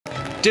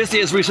Disney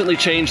has recently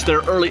changed their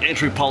early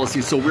entry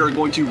policy, so we're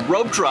going to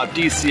rope drop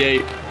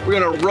DCA. We're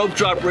going to rope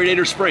drop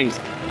Radiator Springs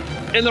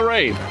in the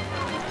rain.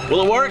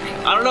 Will it work?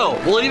 I don't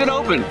know. Will it even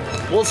open?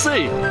 We'll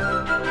see.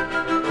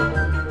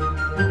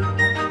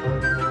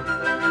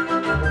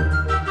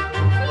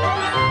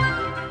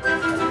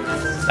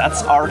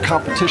 That's our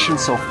competition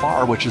so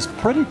far, which is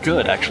pretty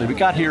good actually. We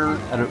got here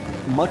at a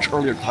much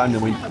earlier time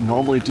than we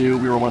normally do.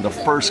 We were one of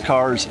the first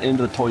cars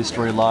into the Toy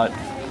Story lot.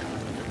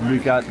 We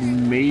got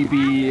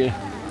maybe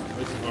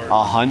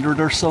 100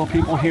 or so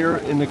people here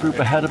in the group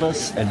ahead of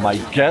us, and my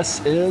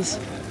guess is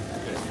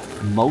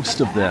most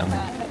of them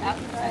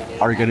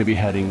are going to be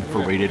heading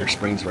for Radiator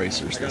Springs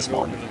Racers this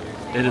morning.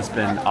 It has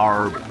been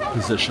our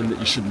position that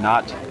you should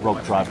not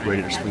rope drop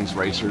Radiator Springs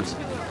Racers,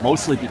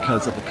 mostly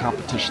because of the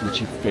competition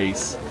that you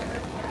face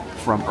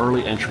from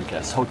early entry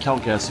guests, hotel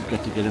guests who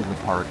get to get into the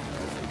park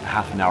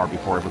half an hour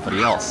before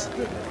everybody else.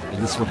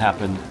 And this would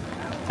happen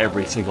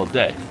every single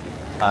day.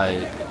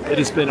 It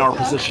has been our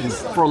position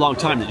for a long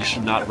time that you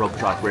should not rope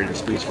drop Radiator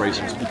Springs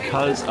Racers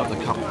because of the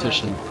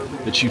competition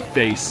that you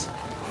face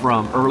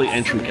from early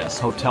entry guests,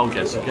 hotel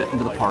guests who get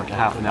into the park a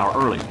half an hour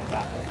early.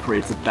 It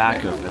creates a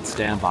backup at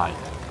standby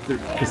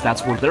because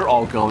that's where they're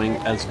all going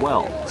as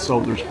well. So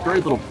there's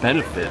very little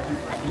benefit.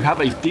 You have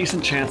a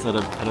decent chance at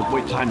a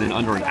wait time in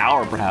under an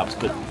hour perhaps,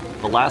 but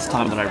the last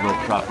time that I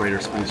rope dropped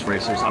Radiator Springs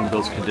Racers under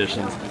those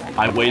conditions,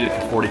 I waited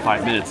for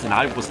 45 minutes and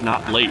I was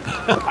not late.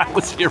 I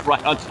was here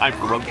right on time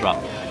for rope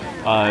drop.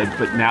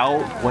 But now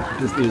what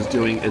Disney is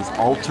doing is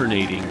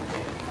alternating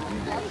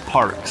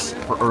parks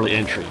for early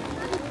entry.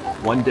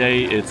 One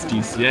day it's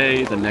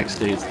DCA, the next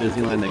day it's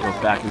Disneyland, they go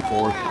back and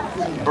forth.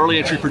 Early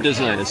entry for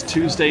Disneyland is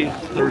Tuesday,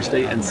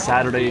 Thursday, and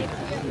Saturday.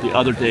 The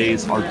other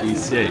days are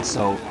DCA.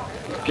 So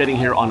getting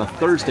here on a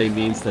Thursday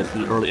means that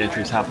the early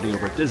entry is happening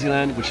over at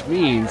Disneyland, which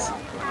means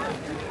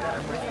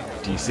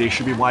DCA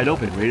should be wide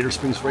open. Radiator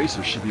Springs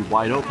Racers should be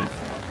wide open.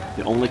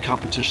 The only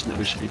competition that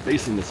we should be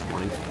facing this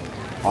morning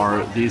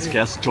are these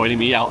guests joining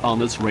me out on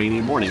this rainy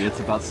morning. It's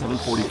about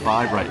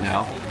 7:45 right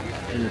now.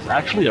 And it's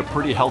actually a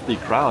pretty healthy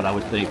crowd, I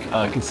would think,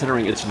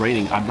 considering it's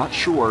raining. I'm not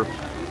sure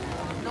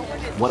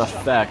what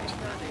effect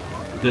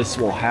this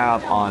will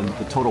have on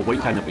the total wait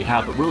time that we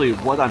have, but really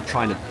what I'm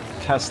trying to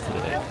test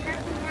today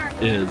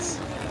is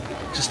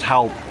just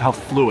how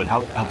fluid,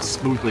 how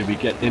smoothly we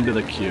get into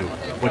the queue,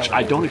 which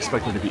I don't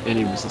expect there to be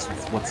any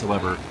resistance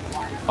whatsoever,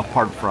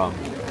 apart from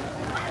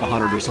the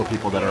 100 or so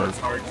people that are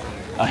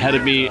ahead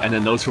of me, and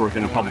then those who are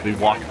going to probably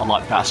walk a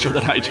lot faster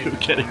than I do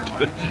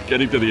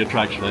getting to the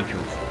attraction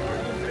entrance.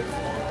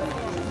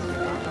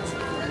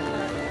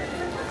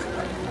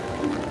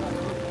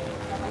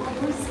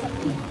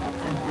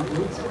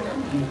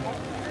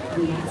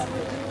 We ask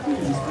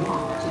please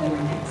walk to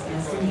your next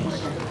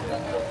destination.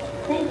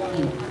 Thank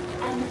you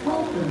and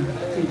welcome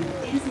to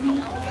Disney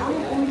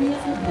California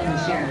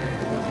Adventure.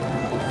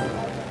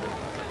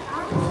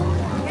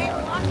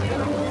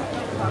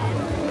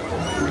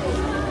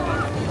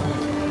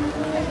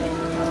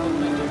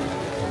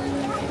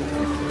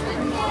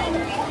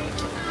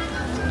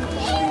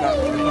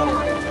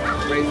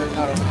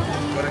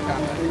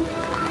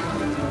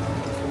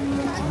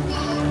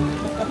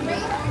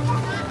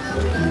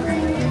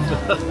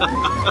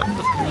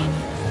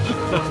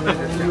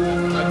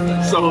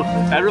 So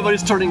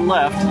everybody's turning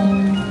left.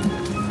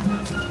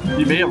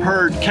 You may have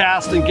heard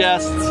cast and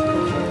guests,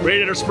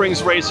 Radiator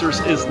Springs Racers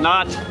is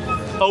not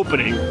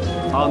opening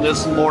on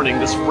this morning,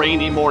 this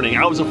rainy morning.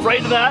 I was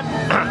afraid of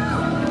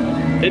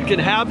that. It can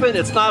happen.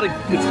 It's not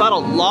a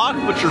lock,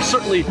 but you're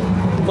certainly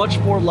much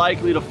more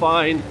likely to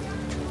find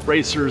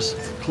racers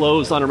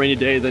closed on a rainy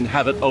day than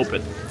have it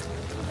open.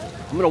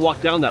 I'm gonna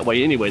walk down that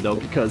way anyway though,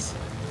 because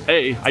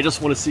A, I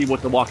just want to see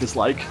what the walk is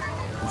like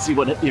and see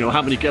what,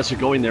 how many guests are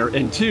going there,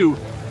 and two,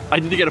 I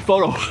need to get a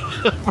photo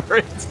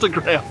for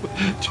Instagram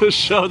to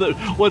show that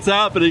what's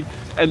happening,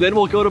 and then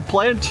we'll go to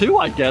plan 2,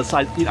 I guess.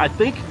 I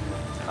think,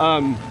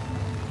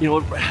 you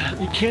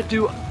can't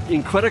do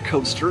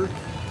Incredicoaster,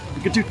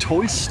 you could do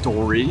Toy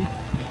Story,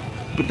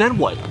 but then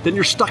what? Then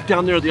you're stuck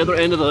down there at the other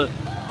end of the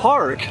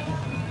park,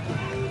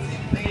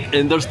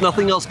 and there's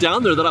nothing else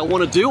down there that I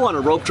want to do on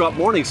a rope drop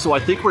morning, so I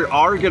think we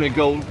are going to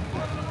go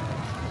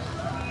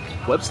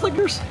web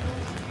slickers?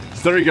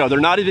 So there you go, they're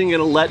not even going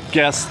to let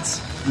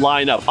guests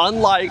line up.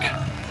 Unlike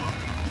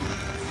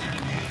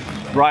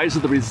Rise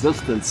of the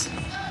Resistance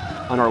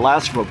on our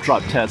last rope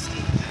drop test,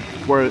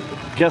 where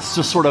guests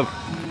just sort of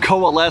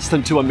coalesced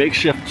into a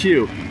makeshift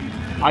queue.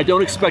 I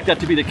don't expect that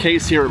to be the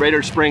case here at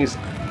Radiator Springs.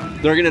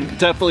 They're going to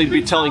definitely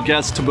be telling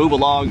guests to move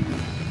along.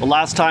 The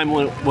last time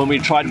when we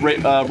tried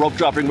rope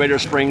dropping Radiator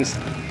Springs,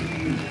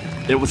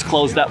 it was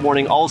closed that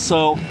morning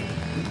also,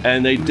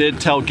 and they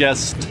did tell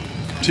guests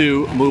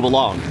to move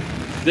along.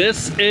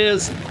 This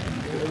is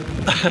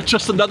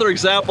just another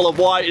example of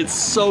why it's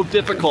so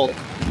difficult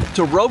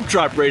to rope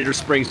drop Radiator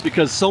Springs,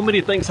 because so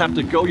many things have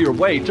to go your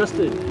way just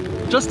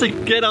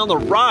to get on the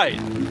ride.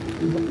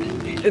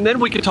 And then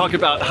we can talk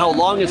about how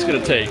long it's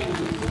going to take.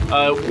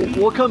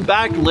 We'll come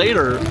back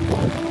later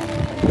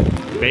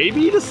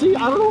maybe to see.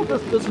 I don't know.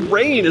 This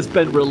rain has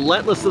been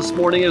relentless this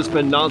morning. It's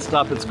been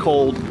nonstop. It's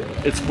cold.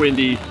 It's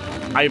windy.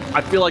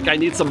 I feel like I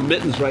need some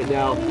mittens right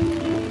now.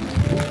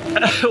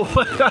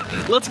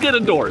 Let's get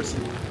indoors.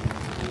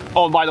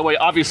 Oh, and by the way,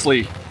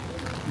 obviously,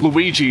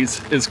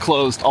 Luigi's is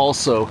closed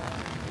also.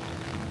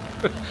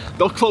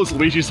 They'll close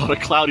Luigi's on a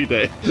cloudy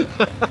day.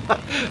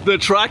 The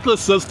trackless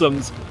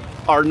systems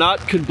are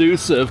not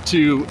conducive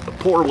to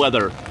poor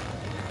weather.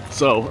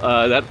 So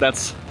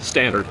that's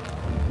standard.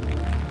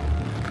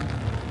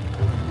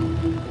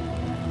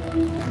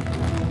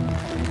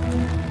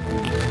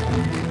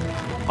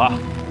 Wow.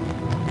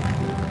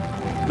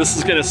 This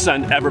is gonna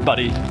send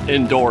everybody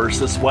indoors,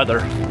 this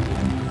weather.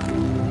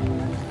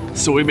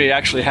 So we may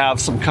actually have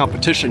some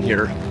competition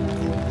here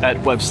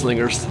at Web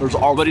Slingers. There's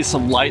already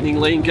some Lightning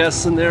Lane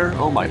guests in there.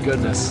 Oh my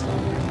goodness.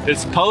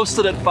 It's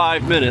posted at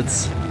 5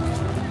 minutes.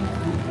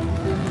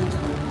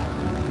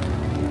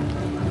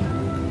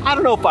 I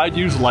don't know if I'd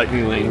use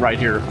Lightning Lane right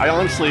here. I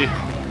honestly,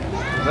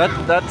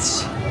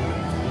 that's,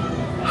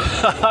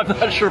 I'm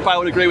not sure if I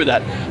would agree with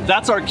that.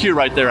 That's our queue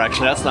right there,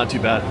 actually. That's not too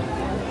bad.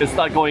 It's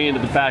not going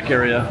into the back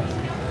area.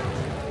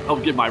 I'll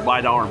give my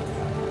right arm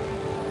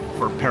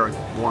for a pair of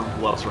warm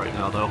gloves right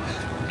now, though.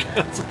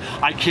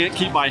 I can't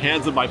keep my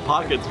hands in my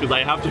pockets because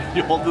I have to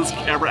hold this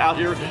camera out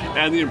here,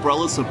 and the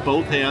umbrellas of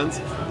both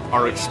hands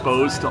are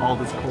exposed to all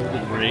this cold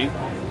and rain.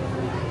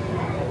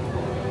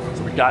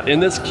 So we got in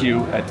this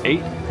queue at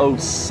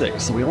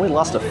 8:06, so we only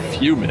lost a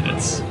few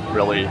minutes,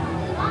 really,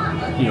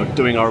 you know,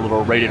 doing our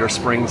little Radiator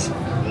Springs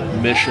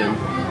mission.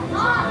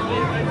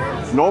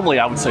 Normally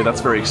I would say that's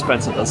very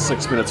expensive. Those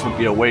 6 minutes would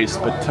be a waste,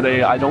 but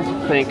today I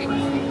don't think,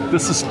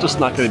 this is just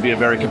not going to be a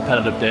very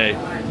competitive day.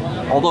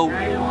 Although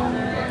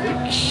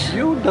the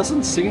queue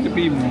doesn't seem to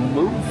be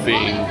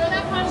moving.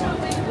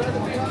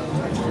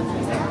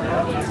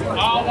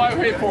 Oh, why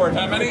wait for it?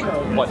 How many?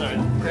 What?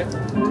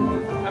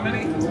 How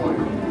many?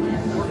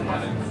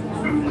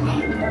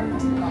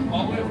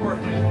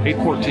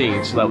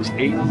 8:14, so that was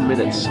 8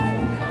 minutes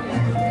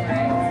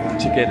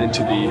to get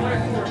into the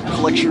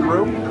collection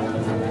room.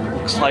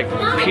 Looks like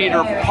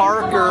Peter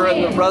Parker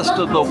and the rest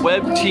of the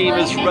web team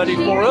is ready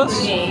for us.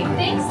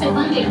 Thanks to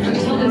funding from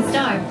Tony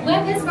Stark,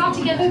 Web has brought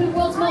together the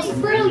world's most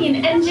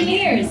brilliant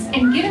engineers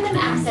and given them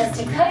access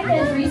to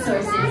cutting-edge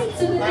resources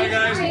so that they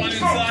can create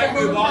tech that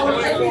will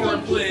empower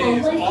everyday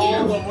people like you.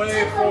 All the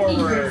way forward.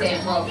 For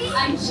example,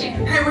 I'm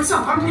Sharon. Hey, what's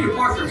up? I'm Peter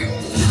Parker.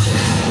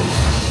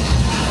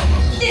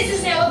 This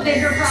is now a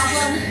bigger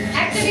problem.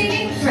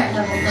 Activating threat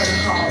level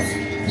protocols.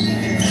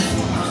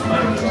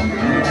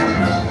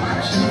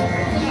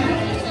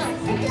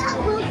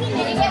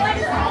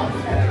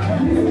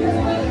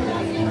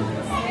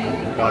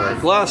 Got our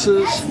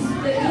glasses.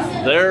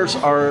 There's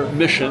our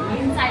mission.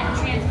 Inside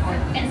the transport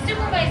and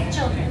supervise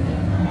children.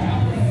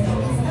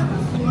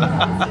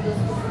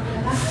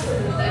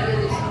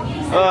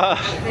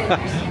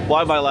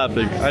 Why am I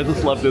laughing? I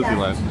just love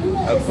Disneyland.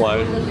 That's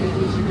why.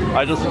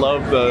 I just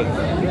love the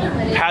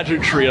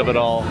pageantry of it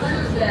all.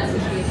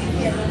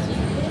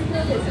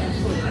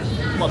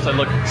 Plus I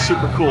look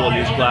super cool in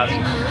these glasses.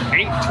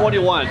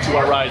 8:21 to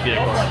our ride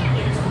vehicle.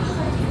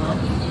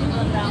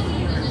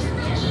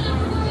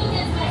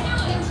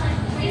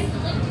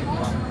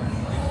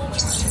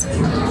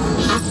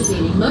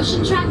 Activating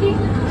motion tracking.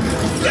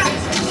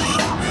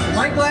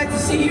 I'm glad to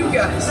see you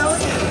guys. That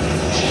was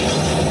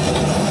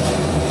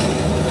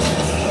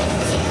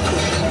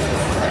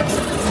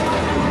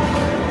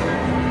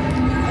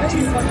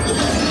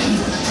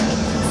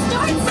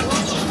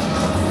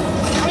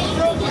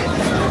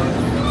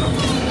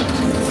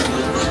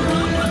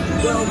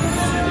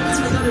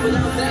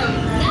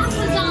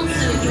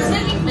also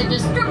presenting the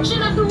destruction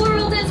of the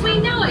world as we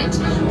know it.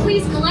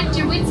 Please collect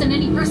your wits and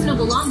any personal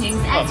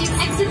belongings as you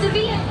exit the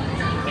vehicle.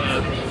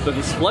 The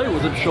display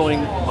wasn't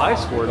showing my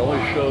score, it only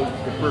showed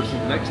the person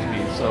next to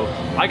me. So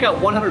I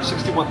got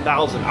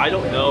 161,000. I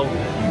don't know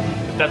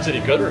if that's any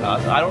good or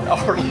not. I don't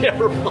hardly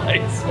ever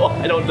play, so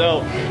I don't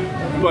know.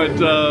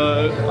 But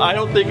I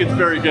don't think it's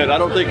very good. I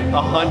don't think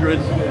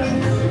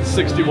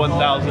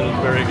 161,000 is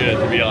very good,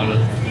 to be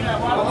honest.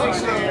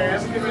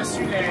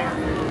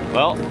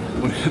 Well,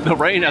 the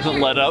rain hasn't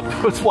let up.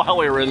 It's while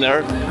we were in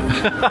there.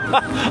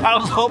 I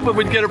was hoping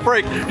we'd get a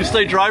break. You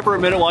stay dry for a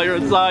minute while you're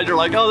inside. You're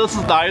like, oh, this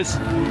is nice.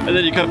 And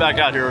then you come back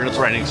out here and it's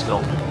raining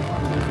still.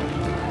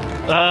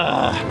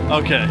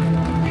 Okay.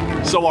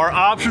 So our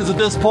options at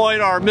this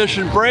point are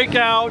Mission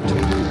Breakout,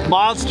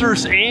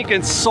 Monsters Inc.,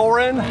 and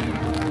Soarin'.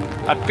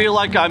 I feel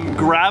like I'm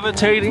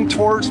gravitating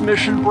towards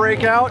Mission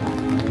Breakout.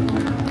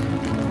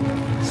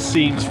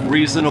 Seems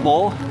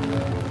reasonable.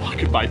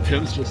 Walking by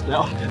Tim's just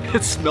now.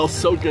 It smells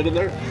so good in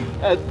there.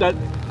 And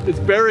it's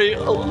very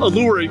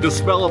alluring, the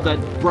smell of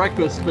that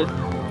breakfast, but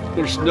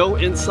there's no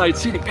inside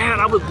seating. Man,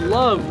 I would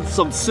love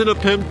some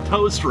Cinnapim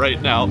toast right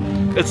now.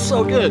 It's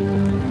so good.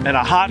 And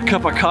a hot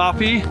cup of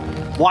coffee.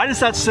 Why does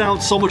that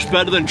sound so much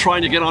better than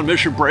trying to get on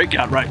Mission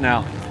Breakout right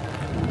now?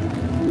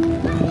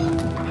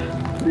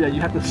 Yeah, you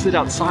have to sit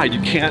outside.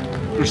 You can't,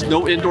 there's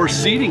no indoor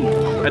seating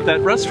at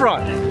that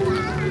restaurant.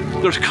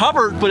 There's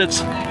covered, but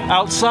it's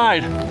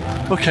outside.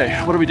 Okay,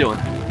 what are we doing?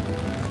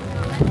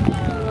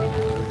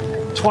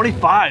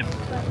 25.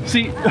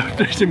 See, man,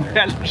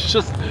 there's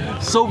just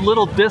so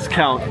little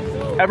discount.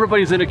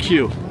 Everybody's in a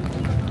queue.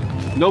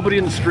 Nobody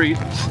in the street,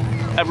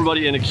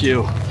 everybody in a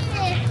queue.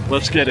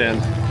 Let's get in.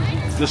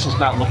 This is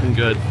not looking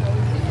good.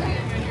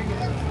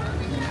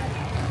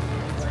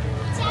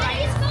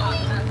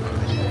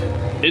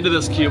 Into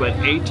this queue at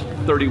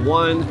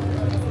 8:31,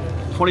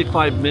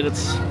 25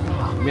 minutes.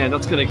 Man,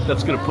 that's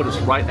gonna put us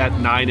right at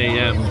 9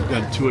 a.m.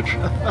 to a.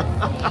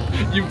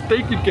 You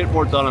think you'd get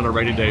more done on a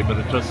rainy day, but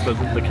it just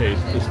isn't the case.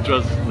 It's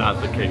just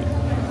not the case.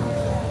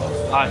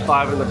 High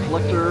five in the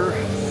collector,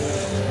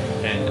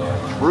 and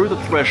through the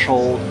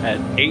threshold at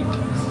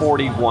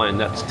 8:41.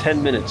 That's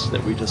 10 minutes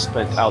that we just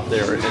spent out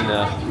there in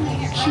the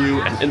queue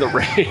and in the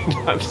rain.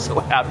 I'm so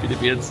happy to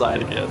be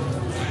inside again.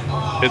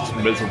 It's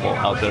miserable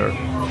out there.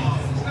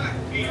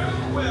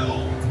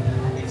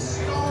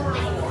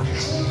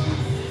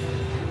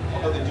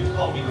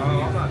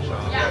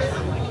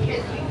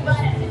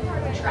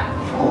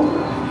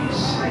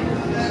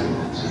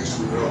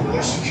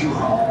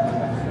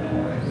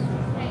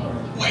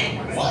 Wait,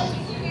 what?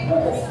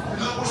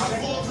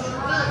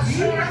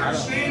 You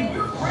understand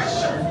the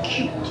pressure?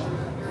 Cute.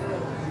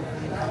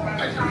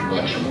 I can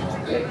watch you all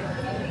day.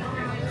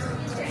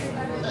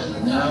 And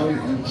now you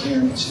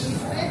can too.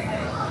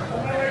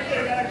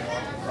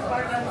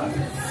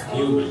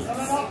 Human,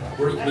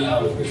 break me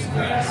out of this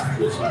glass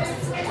prison.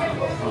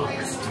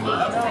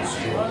 Not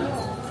destroy.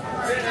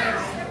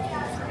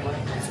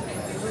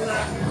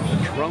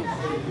 Trunk.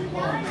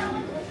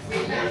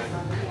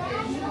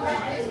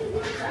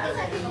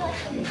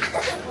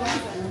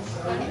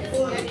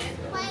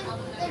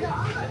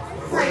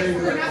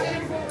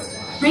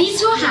 Raise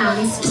your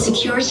hands for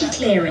security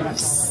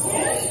clearance.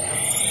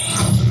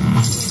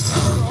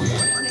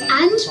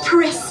 And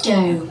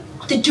presto,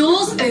 the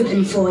doors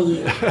open for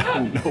you.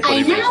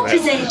 I now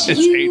present to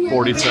you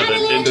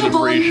 8:47 into the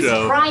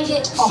pre-show.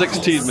 Private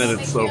 16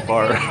 minutes so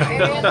far.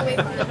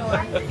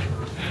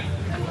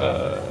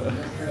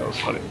 That was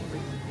funny.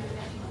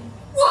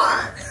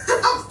 What?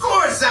 Of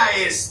course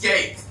I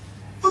escaped.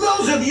 For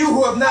those of you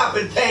who have not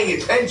been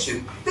paying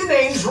attention, the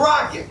name's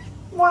Rocket,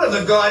 one of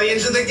the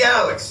Guardians of the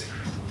Galaxy.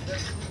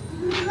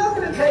 Look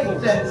at the table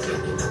tennis.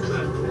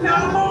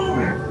 Not a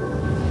moment.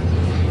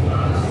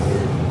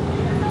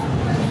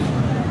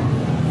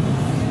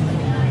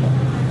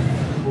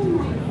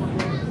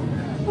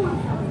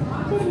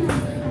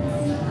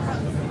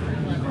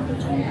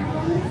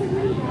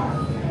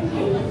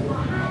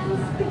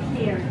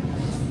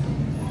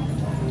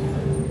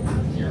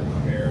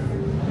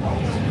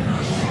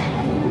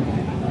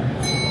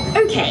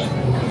 Okay,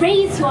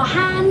 raise your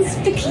hands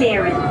for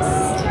clearance.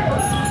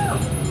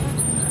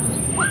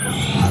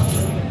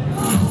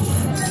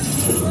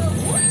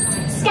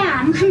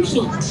 Scan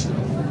complete.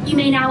 You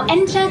may now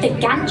enter the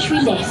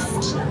gantry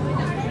lift.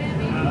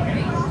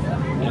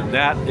 And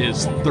that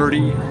is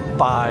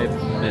 35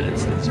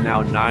 minutes. It's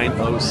now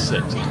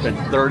 9:06. It's been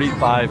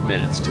 35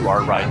 minutes to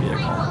our ride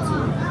vehicle.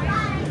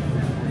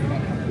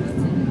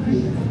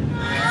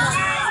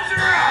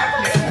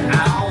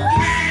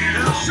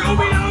 Show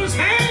me those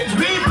hands,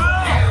 people!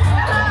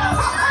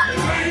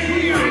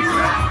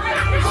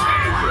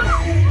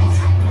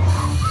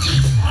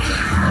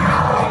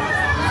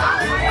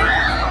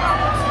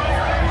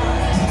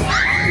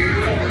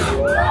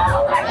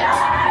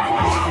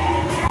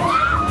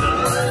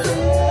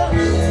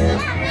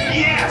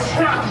 Yes!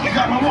 You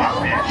got my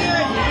Walkman. Yeah.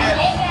 Hey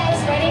guys,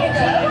 ready to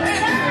go?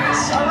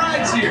 All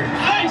right, here.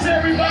 Thanks,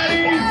 everybody.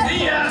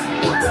 See ya.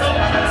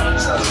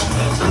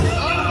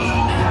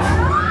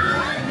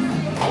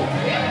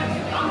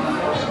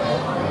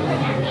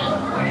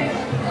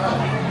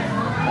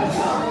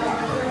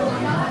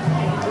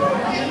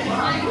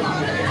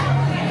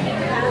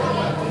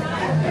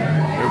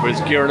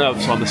 Everybody's gearing up,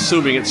 so I'm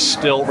assuming it's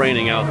still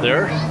raining out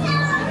there.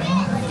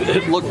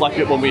 It looked like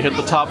it when we hit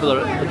the top of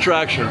the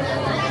attraction.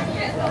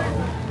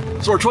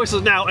 So our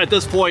choices now at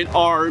this point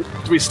are,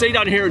 do we stay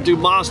down here and do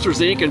Monsters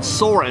Inc. and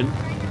Soarin'?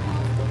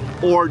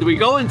 Or do we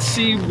go and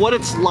see what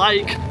it's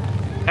like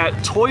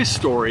at Toy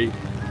Story?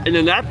 And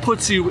then that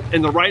puts you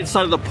in the right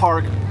side of the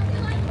park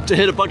to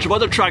hit a bunch of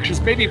other attractions,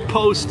 maybe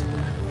post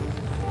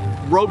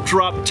rope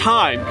drop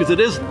time, because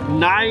it's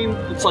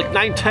like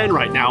 9:10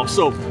 right now,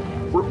 so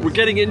we're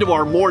getting into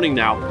our morning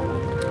now.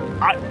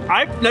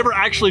 I've never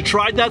actually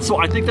tried that, so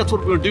I think that's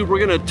what we're gonna do. We're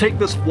gonna take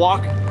this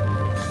walk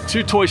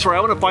to Toy Story.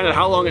 I wanna find out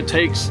how long it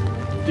takes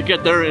to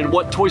get there and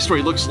what Toy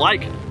Story looks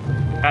like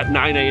at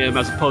 9 a.m.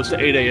 as opposed to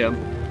 8 a.m.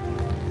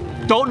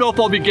 Don't know if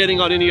I'll be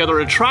getting on any other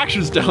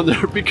attractions down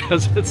there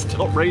because it's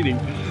still raining.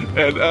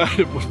 And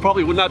it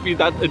probably would not be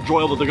that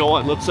enjoyable to go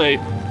on, let's say,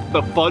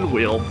 the Fun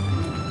Wheel.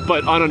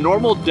 But on a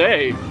normal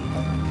day,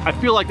 I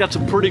feel like that's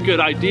a pretty good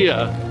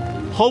idea.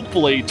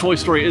 Hopefully, Toy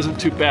Story isn't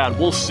too bad.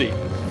 We'll see.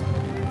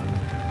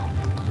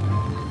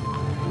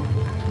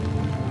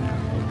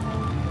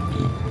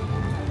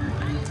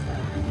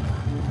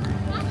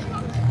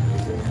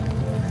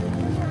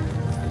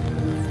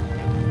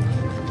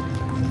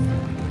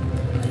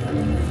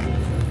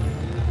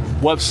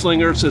 Web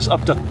Slingers is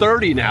up to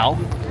 30 now.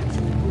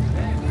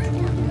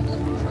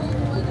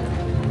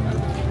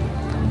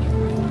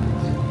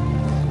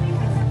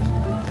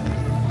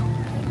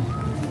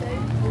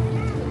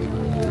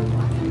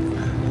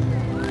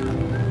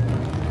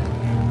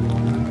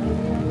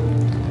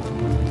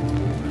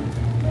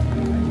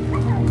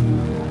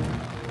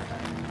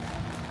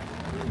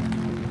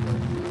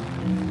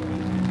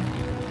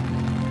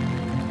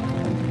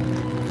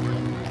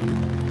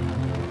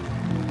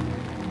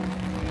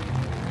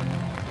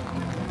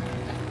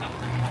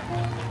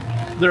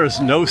 There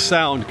is no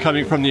sound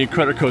coming from the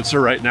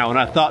Incredicoaster right now, and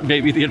I thought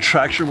maybe the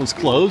attraction was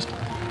closed.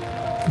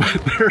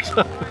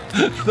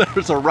 But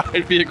there's a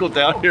ride vehicle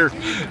down here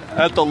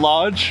at the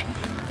lodge,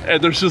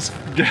 and there's just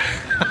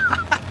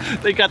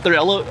they got their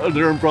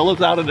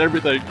umbrellas out and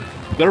everything.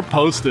 They're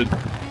posted.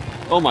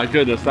 Oh my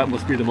goodness, that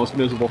must be the most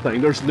miserable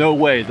thing. There's no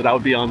way that I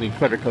would be on the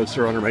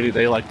Incredicoaster on a rainy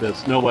day like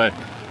this. No way.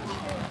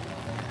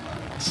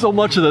 So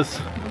much of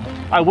this,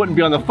 I wouldn't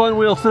be on the fun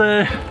wheel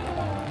today.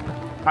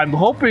 I'm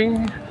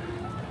hoping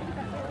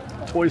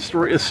Toy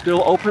Story is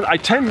still open. I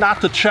tend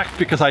not to check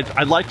because I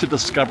like to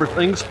discover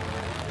things.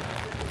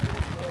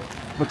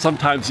 But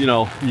sometimes, you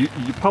know, you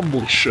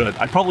probably should.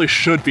 I probably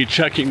should be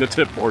checking the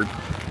tip board.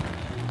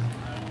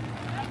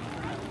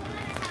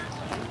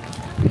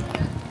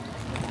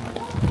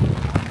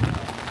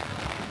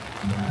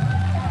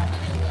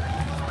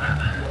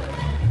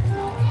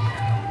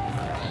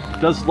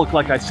 It does look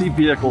like I see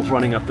vehicles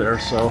running up there,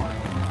 so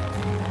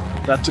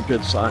that's a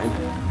good sign.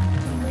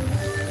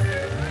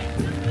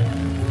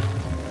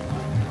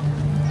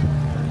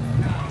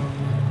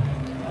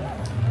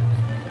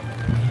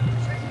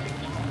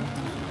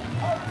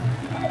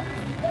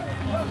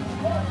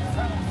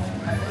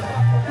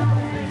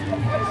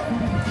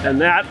 And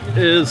that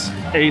is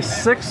a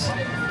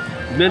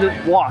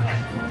 6-minute walk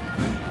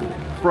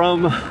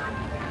from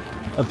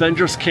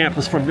Avengers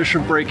Campus, from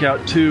Mission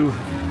Breakout to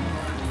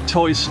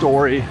Toy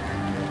Story.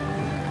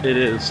 It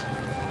is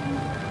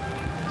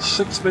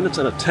 6 minutes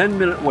and a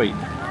 10-minute wait.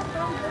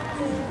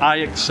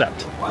 I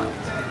accept.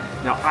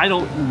 Now, I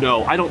don't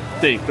know, I don't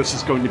think this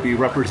is going to be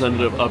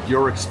representative of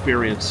your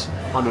experience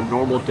on a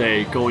normal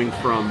day going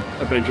from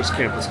Avengers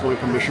Campus, going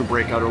from Mission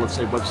Breakout, or let's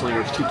say Web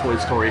Slingers to Toy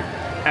Story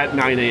at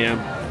 9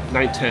 a.m.,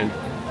 9:10.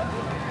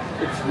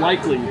 It's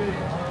likely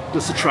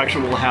this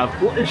attraction will have,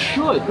 well, it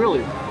should,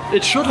 really.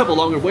 It should have a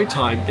longer wait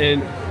time,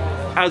 and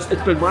as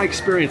it's been my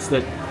experience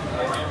that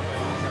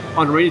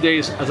on rainy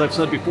days, as I've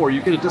said before,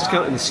 you get a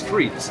discount in the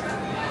streets,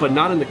 but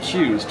not in the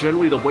queues.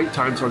 Generally, the wait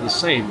times are the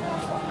same.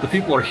 The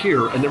people are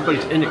here, and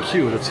everybody's in a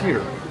queue, and it's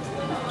here.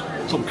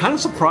 So I'm kind of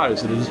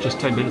surprised that it is just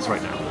 10 minutes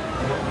right now.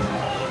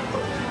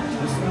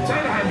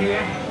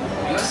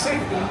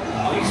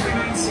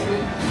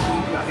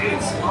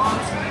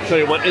 Tell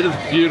you what, it is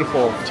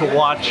beautiful to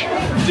watch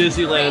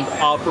Disneyland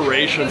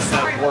operations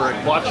at work.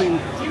 Watching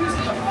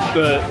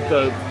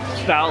the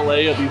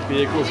ballet of these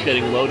vehicles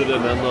getting loaded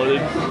and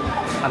unloaded.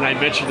 And I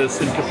mentioned this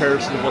in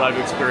comparison to what I've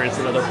experienced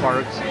in other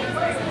parks.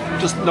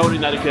 Just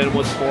noting that again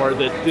once more,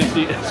 that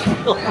Disney is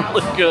really,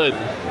 really good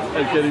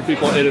at getting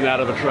people in and out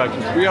of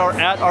attractions. We are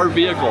at our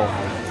vehicle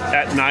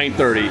at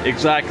 9:30,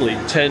 exactly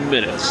 10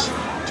 minutes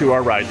to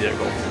our ride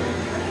vehicle.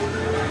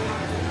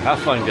 Have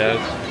fun, guys.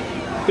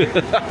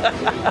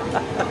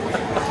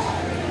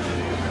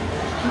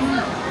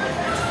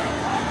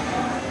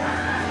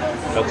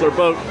 That's our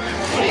boat.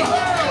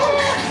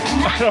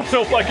 I don't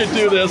know if I can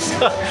do this.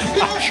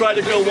 I'm trying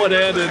to go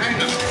one-handed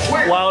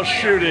while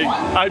shooting.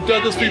 I've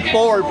done this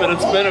before, but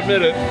it's been a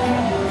minute.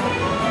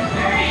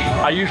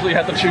 I usually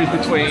have to choose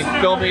between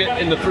filming it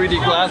in the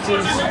 3D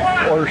glasses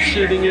or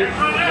shooting it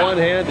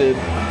one-handed.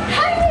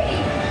 Hey!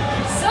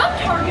 Some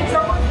targets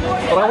are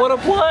worth. But I want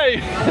to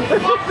play!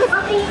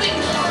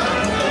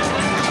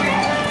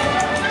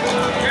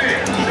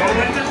 Don't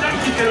let the duck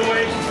get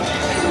away.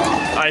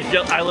 I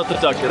let the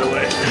duck get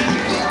away.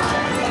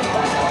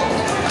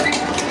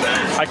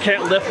 I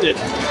can't lift it.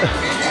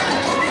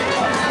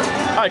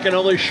 I can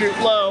only shoot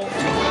low.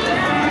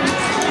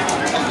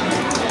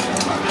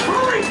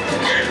 Hurry!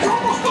 It's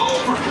almost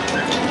over!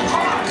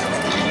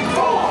 5,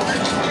 4,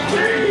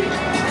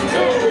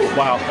 3, 2.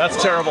 Wow, that's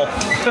terrible.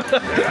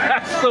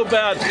 That's so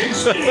bad.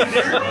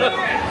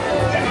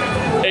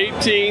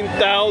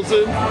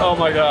 18,000. Oh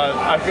my God,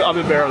 I'm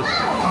embarrassed.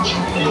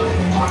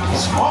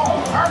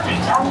 Small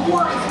targets are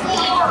worth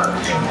more.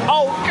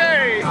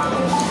 Okay.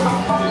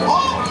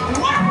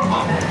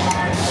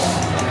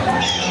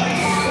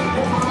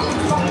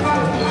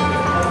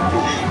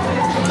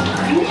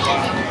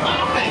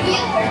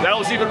 That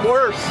was even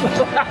worse.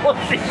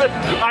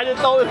 I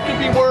didn't know it could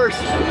be worse.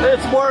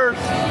 It's worse.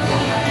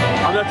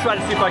 I'm gonna try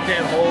to see if I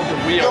can hold the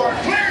wheel You're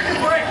clear to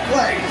break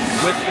play.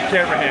 with the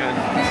camera hand.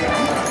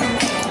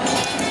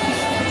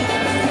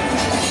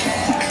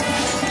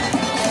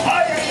 I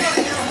am not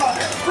your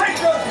mother. Break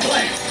those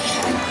plates.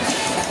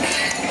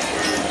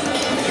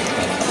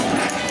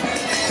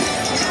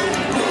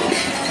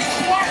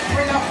 Watch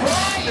for the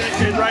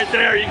prize. And right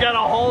there, you gotta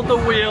hold the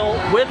wheel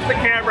with the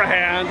camera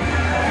hand.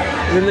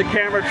 And then the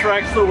camera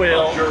tracks the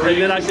wheel,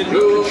 and then I can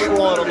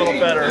control it a little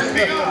better.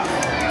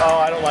 Oh,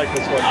 I don't like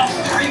this one.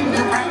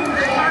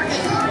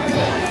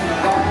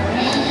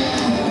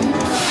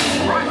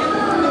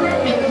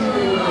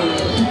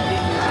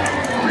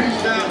 Reach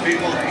down,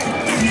 people.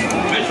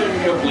 Mission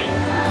complete.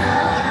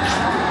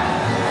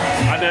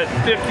 I'm at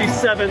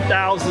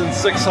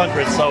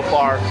 57,600 so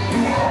far.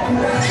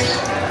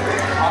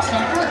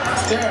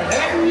 They're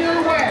heading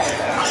your way.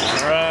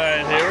 All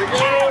right, here we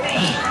go.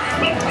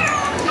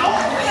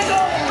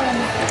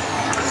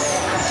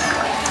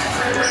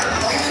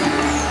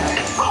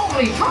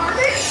 Holy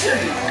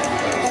tarnation!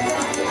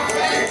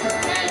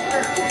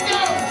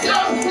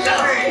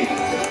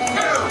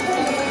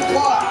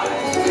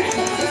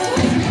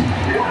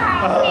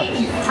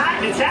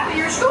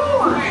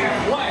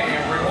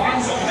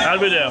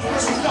 How'd we do?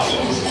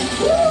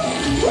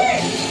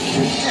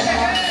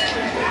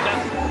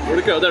 Where'd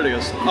it go? There it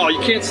goes. Oh, you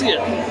can't see it.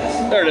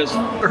 There it is.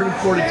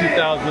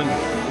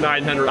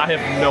 42,900. I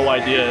have no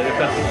idea if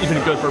that's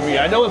even good for me.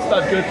 I know it's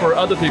not good for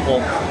other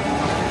people.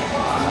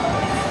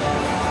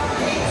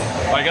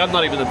 Like, I'm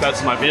not even the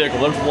best in my vehicle.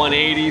 There's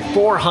 180,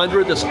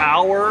 400 this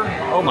hour.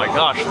 Oh my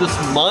gosh, this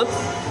month?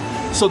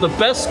 So the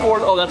best score,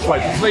 oh, that's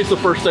right. Today's the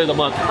first day of the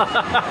month.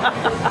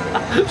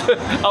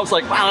 I was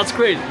like, wow, that's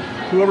great.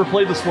 Whoever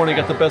played this morning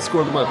got the best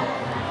score of the month.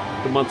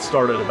 The month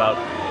started about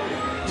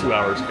 2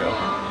 hours ago.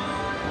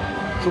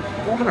 So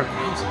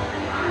 400,000. I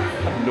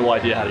have no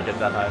idea how to get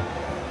that high.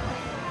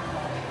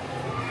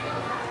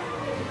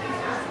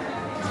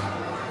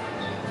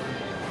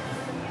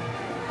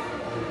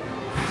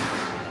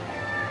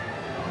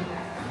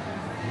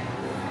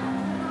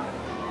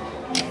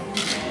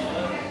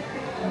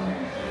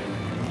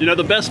 You know,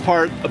 the best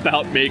part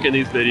about making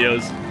these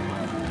videos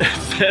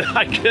is that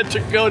I get to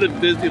go to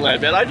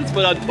Disneyland, man. I just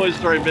went on Toy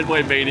Story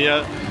Midway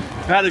Mania,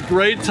 had a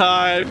great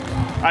time.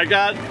 I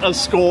got a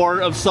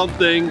score of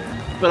something,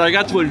 but I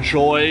got to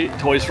enjoy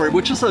Toy Story,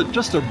 which is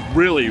just a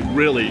really,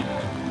 really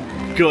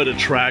good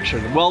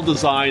attraction. Well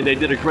designed. They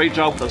did a great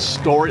job with the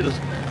story.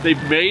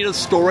 They've made a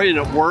story and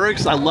it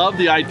works. I love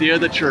the idea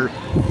that you're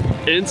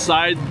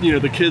inside, you know,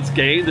 the kids'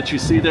 game that you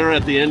see there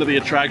at the end of the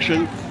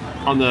attraction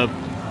on the,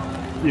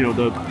 you know,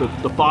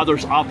 the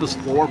father's office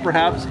floor,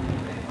 perhaps.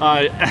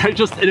 And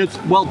it's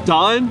well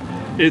done.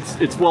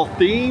 It's well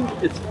themed.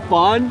 It's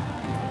fun.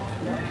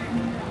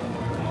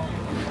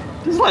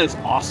 Disneyland is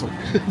awesome.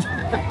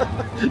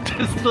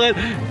 Disneyland,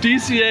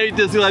 DCA,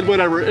 Disneyland,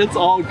 whatever. It's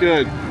all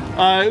good.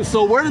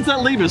 So where does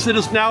that leave us? It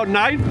is now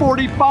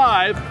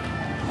 9:45.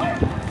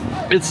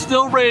 It's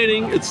still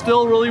raining. It's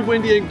still really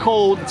windy and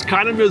cold. It's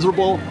kind of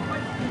miserable.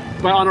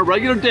 But on a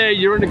regular day,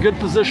 you're in a good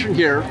position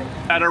here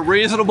at a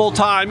reasonable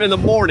time in the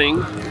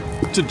morning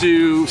to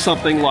do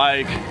something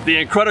like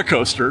the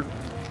Incredicoaster,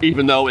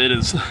 even though it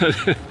is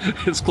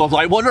it's closed.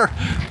 I wonder,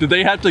 did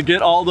they have to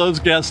get all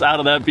those guests out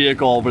of that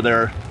vehicle over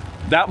there?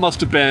 That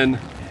must have been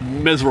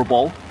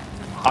miserable.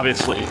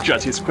 Obviously,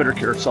 Jesse's Critter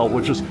Carousel,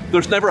 which is,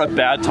 there's never a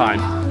bad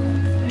time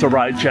to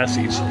ride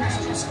Jesse's.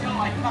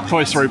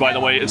 Toy Story, by the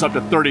way, is up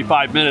to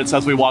 35 minutes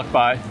as we walk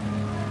by.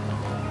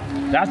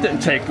 That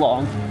didn't take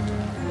long.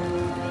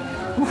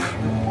 Whew.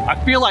 I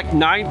feel like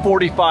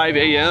 9:45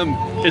 a.m.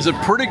 is a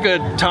pretty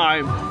good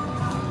time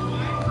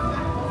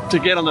to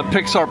get on the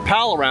Pixar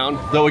Pal around,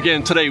 though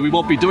again, today we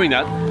won't be doing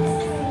that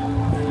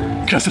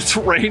because it's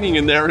raining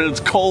in there and it's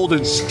cold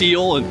and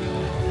steel and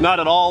not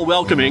at all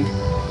welcoming.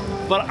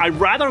 But I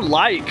rather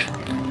like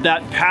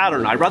that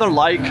pattern. I rather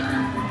like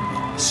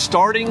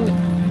starting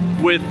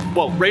with,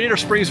 well, Radiator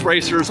Springs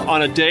Racers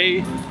on a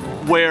day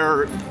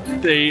where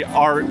they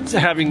are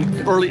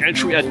having early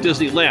entry at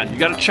Disneyland. You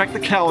got to check the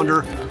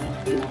calendar.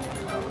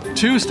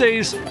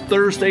 Tuesdays,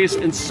 Thursdays,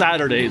 and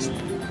Saturdays,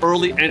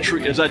 early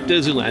entry is at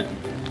Disneyland,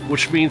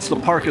 which means the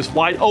park is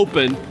wide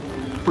open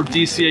for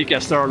DCA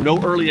guests. There are no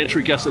early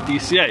entry guests at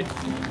DCA.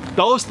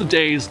 Those are the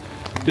days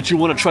that you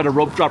want to try to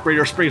rope drop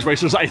Radiator Springs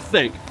Racers, I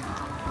think.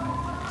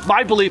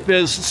 My belief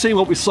is, seeing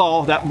what we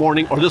saw that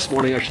morning, or this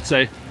morning I should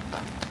say,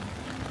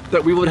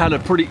 that we would have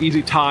had a pretty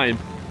easy time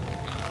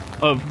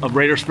of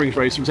Radiator Springs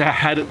Racers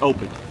had it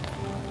open.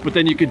 But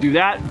then you could do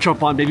that,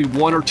 jump on maybe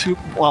one or two,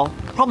 well,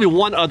 probably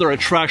one other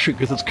attraction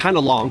because it's kind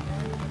of long.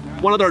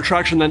 One other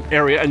attraction then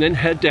area, and then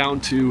head down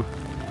to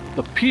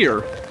the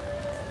pier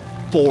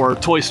for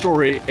Toy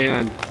Story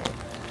and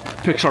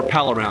Pixar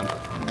Pal Around.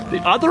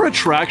 The other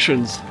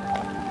attractions,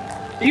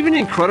 even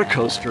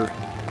Incredicoaster,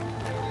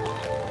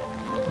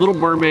 Little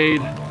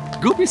Mermaid,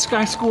 Goofy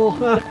Sky School,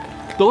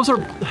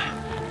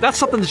 that's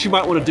something that you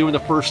might want to do in the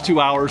first 2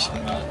 hours.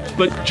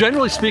 But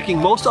generally speaking,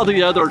 most of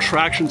the other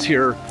attractions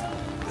here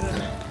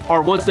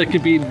are ones that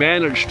can be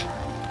managed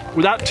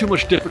without too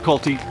much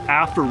difficulty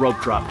after rope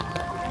drop.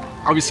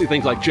 Obviously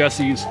things like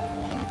Jesse's,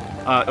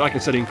 like I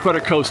said,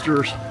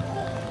 Incredicoasters,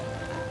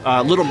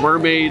 Little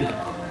Mermaid.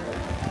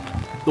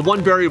 The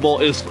one variable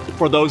is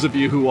for those of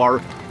you who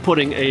are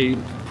putting a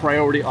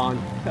priority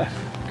on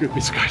Goofy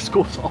Sky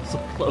School is also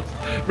closed.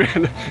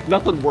 Man,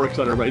 nothing works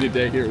on a rainy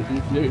day here.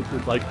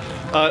 It's like,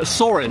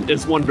 Soarin'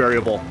 is one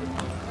variable.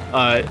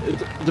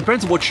 It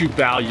depends on what you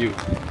value.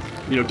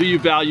 You know, do you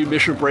value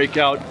Mission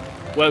Breakout,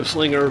 Web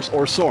Slingers,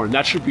 or Soarin'?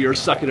 That should be your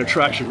second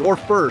attraction, or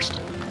first,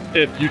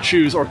 if you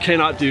choose or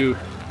cannot do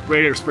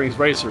Radiator Springs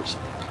Racers.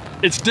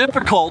 It's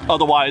difficult,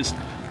 otherwise,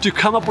 to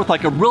come up with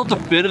like a real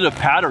definitive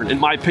pattern, in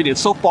my opinion,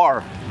 so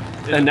far,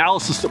 the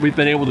analysis that we've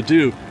been able to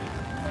do.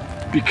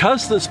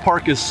 Because this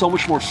park is so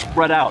much more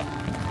spread out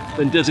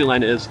than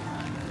Disneyland is,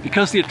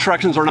 because the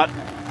attractions are not,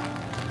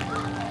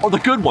 or the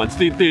good ones,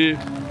 the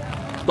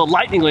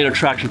Lightning Lane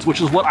attractions,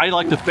 which is what I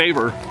like to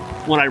favor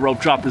when I rope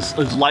drop,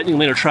 is Lightning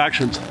Lane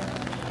attractions.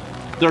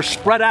 They're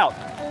spread out,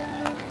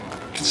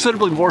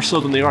 considerably more so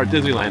than they are at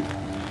Disneyland.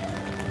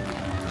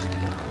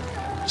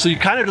 So you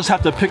kind of just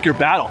have to pick your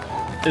battle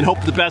and hope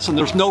for the best, and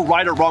there's no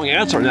right or wrong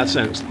answer in that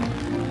sense.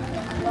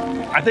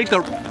 I think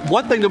the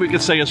one thing that we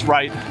could say is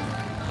right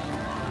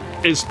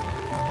is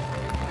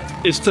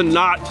to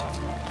not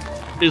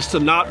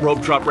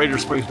rope drop Radiator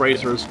Springs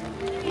Racers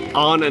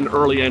on an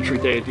early entry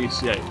day at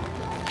DCA.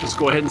 Just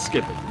go ahead and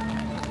skip it.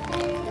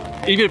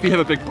 Even if you have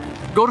a big,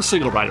 go to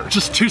single rider.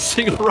 Just do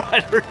single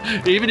rider.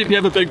 Even if you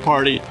have a big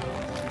party,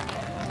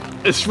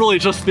 it's really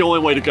just the only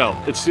way to go.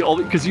 It's the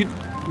only, because you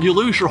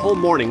lose your whole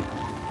morning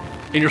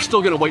and you're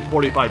still gonna wait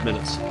 45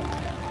 minutes.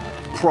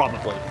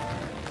 Probably.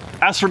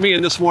 As for me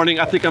in this morning,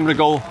 I think I'm gonna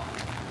go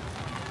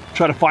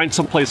try to find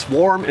someplace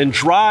warm and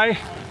dry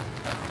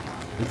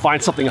and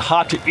find something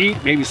hot to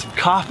eat, maybe some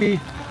coffee.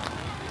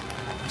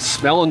 I'm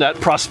smelling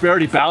that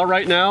Prosperity Bow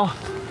right now.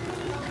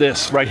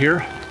 This right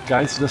here,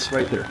 guys, this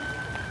right there.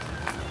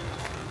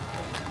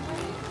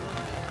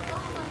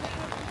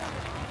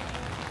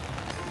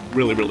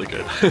 Really, really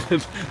good.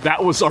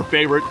 That was our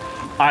favorite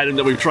item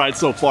that we've tried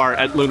so far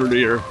at Lunar New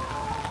Year.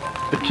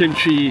 The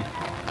kimchi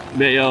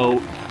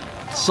mayo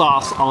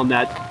sauce on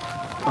that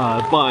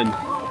bun,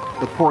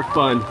 the pork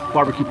bun,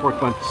 barbecue pork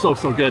bun. So,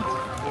 so good.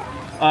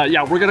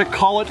 Yeah, we're gonna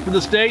call it for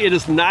this day. It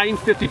is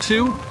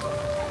 9:52.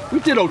 We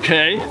did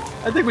okay.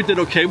 I think we did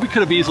okay. We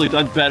could have easily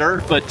done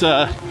better, but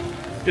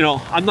you know,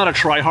 I'm not a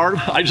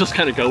try-hard. I just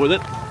kind of go with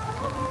it.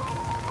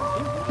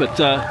 But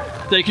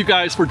thank you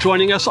guys for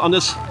joining us on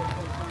this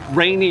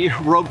rainy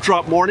rope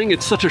drop morning.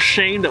 It's such a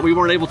shame that we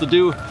weren't able to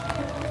do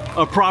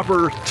a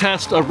proper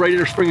test of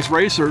Radiator Springs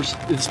Racers.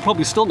 It's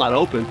probably still not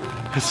open.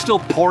 It's still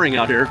pouring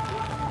out here.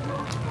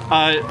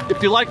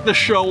 If you like this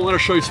show, want to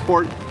show you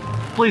support,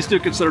 please do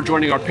consider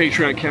joining our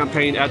Patreon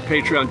campaign at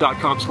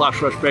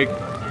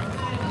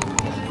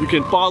patreon.com/freshbaked. You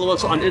can follow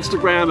us on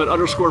Instagram at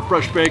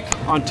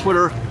 _freshbaked, on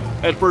Twitter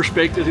at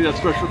freshbakedisney,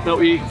 that's fresh with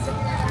no E,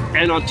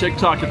 and on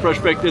TikTok at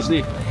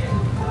freshbakedisney.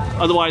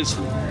 Otherwise,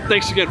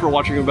 thanks again for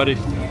watching, everybody.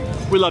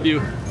 We love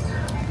you.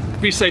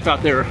 Be safe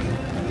out there.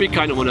 Be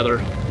kind to one another.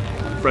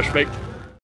 Fresh Baked.